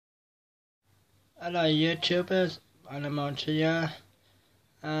Hello YouTubers, I'm out here.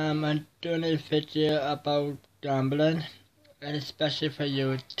 I'm doing a video about gambling, and especially for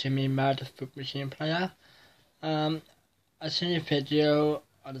you, Timmy Mad Foot Machine player. I seen your video,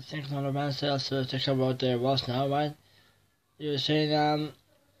 I think on Wednesday, so I think about there was now, right? You were saying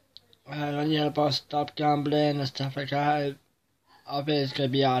when you're about stop gambling and stuff like that. Obviously it's gonna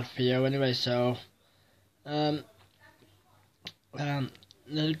be hard for you anyway, so give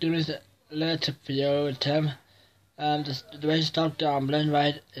me a little tip for you, Tim. The way to stop gambling,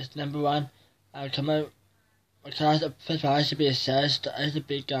 right, is number one. Come out because first of all, I should be assessed. I used to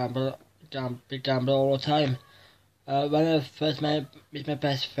be big gambler all the time. When I first met my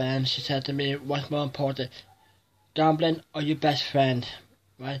best friend, she said to me, "What's more important, gambling or your best friend?"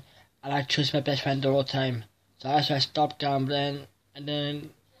 Right, and I chose my best friend all the time. So that's why I stopped gambling and then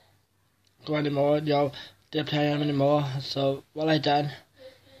go anymore. Didn't play anymore. So what I done.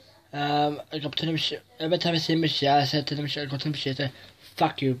 I got to them, every time I see Michelle, I said to them, I got to them, she said,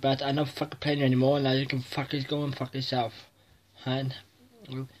 "Fuck you, but I'm not fucking playing you anymore, now you can fucking go and fuck yourself." And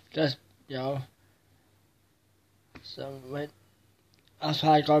just, so wait, that's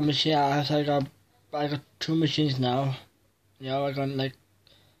why I got a machine, I got two machines now. I got like,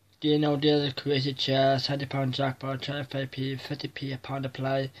 do you know the other crazy chair, £70 jackpot, 25p, 50p a pound to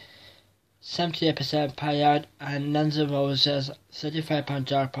play, 78% payout, and Nuns of Roses, £35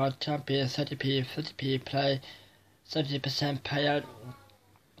 jackpot, 10p, 30p, 50p play, 70% payout.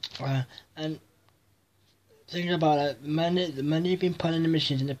 And thinking about it, the money you've been putting in the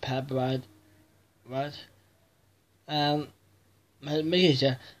machines in the pub, right? Make it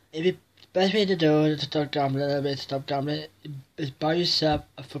easier. The best way to do it to stop gambling, is buy yourself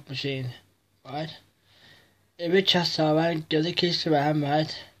a foot machine, right? If you trust someone, give the keys to them,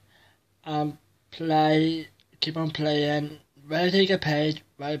 right? Keep on playing. When you get paid,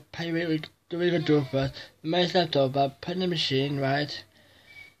 right? Pay what you do first. The money's left over, put in the machine, right?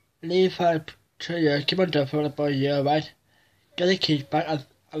 Leave for 2 years, keep on doing for about a year, right? Get the keys back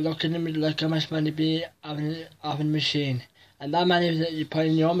and look how much money be having the machine. And that money that you put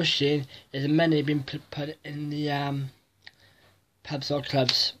in your machine is the money being put in the pubs or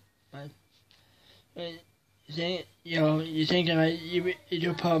clubs, right? You think right, you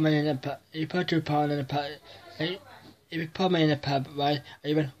put money in a pub, you put £2 in a pub, right? If you put money in a pub, right, and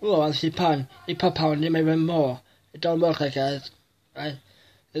you went, "Oh, I want £3, you put £1, you may win more." It don't work like that, right?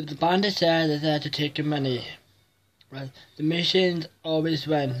 If the band is there, they're there to take your money, right? The machines always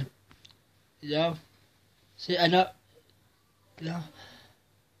win, See, I know,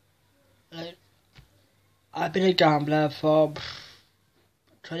 like, I've been a gambler for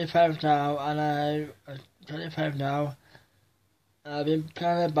 25 now, and 25 now. I've been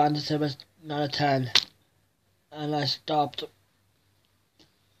playing a band since I was 9 or 10, and I stopped.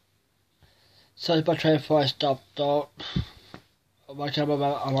 So about 24 I stopped, though. I want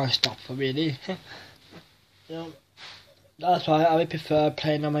to stop for really. That's why I would prefer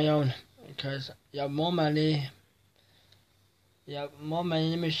playing on my own, because you have more money, in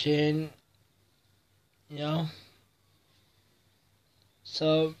the machine,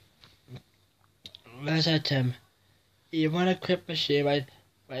 So, where's that, Tim? You want to quit machine, right?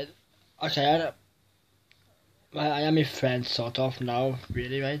 Okay, I am your friend, sort of, now,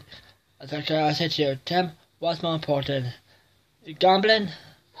 really, right? I said to you, "Tim, what's more important? Gambling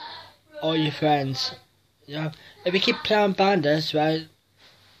or your friends?" If you keep playing bandits, right?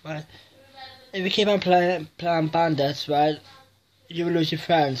 If you keep on playing bandits, right, you will lose your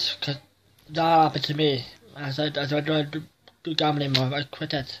friends, because that happened to me. I don't do gambling more, I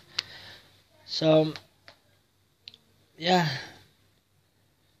quit it. So, yeah.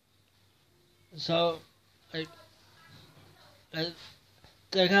 So, like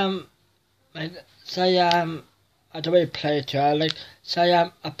say I don't really play it, right? Like, say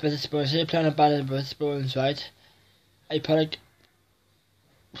I'm up with the spoons, say you're playing a band with the spoons, right? I put like,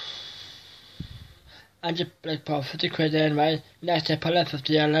 and you like put 50 quid in, right? Next day put like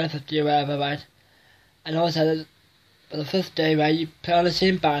 50 or 50 or whatever, right? And also, for the fifth day, right, you play on the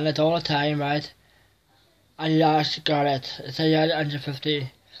same band all the time, right? And you actually got it. Say you had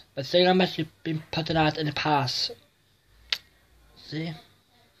 150. But think how much you've been putting out in the past. See?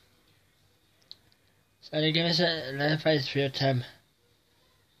 So they give us a little advice for you, Tim.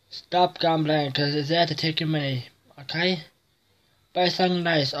 Stop gambling, because it's there to take your money, okay? Buy something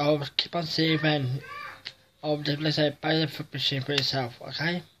nice, or keep on saving, or just, let's say, buy the foot machine for yourself,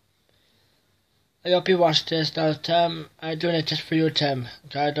 okay? I hope you watched this now, Tim. I'm doing it just for you, Tim.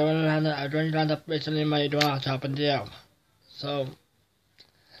 Okay, I don't want to land up wasting any money, don't have to happen to you. So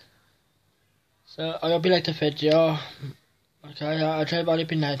I hope you liked the video. Okay, I'll try to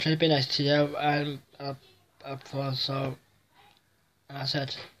be nice, try to be nice to you, and so that's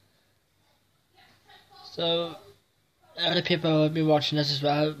it. So other people will be watching this as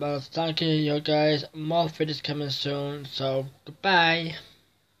well. Well, thank you guys. More videos coming soon. So goodbye.